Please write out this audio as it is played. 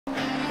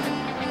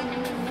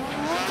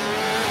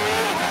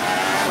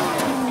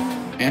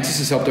Ansys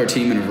has helped our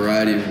team in a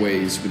variety of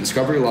ways with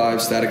Discovery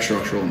Live, Static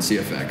Structural, and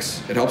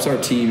CFX. It helps our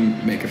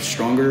team make a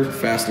stronger,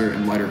 faster,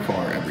 and lighter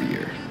car every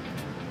year.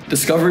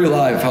 Discovery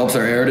Live helps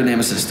our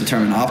aerodynamicists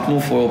determine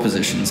optimal foil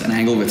positions and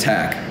angle of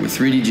attack with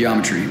 3D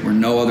geometry where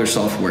no other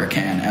software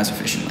can as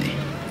efficiently.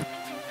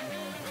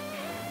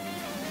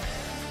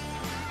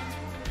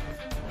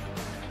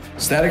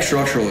 Static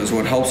Structural is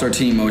what helps our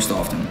team most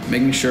often,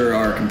 making sure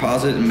our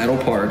composite and metal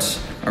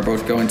parts are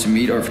both going to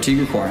meet our fatigue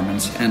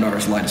requirements and are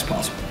as light as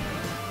possible.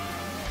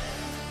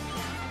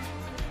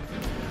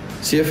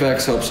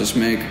 CFX helps us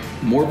make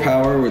more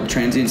power with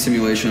transient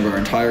simulation of our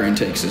entire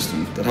intake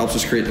system that helps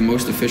us create the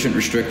most efficient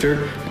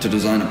restrictor and to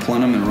design a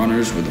plenum and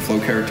runners with the flow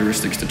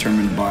characteristics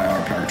determined by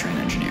our powertrain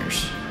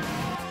engineers.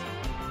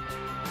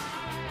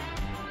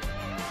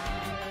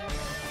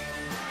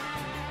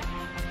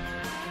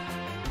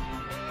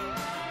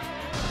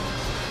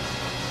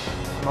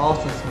 I'm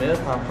Austin Smith.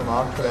 I'm from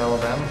Oxford,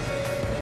 Alabama.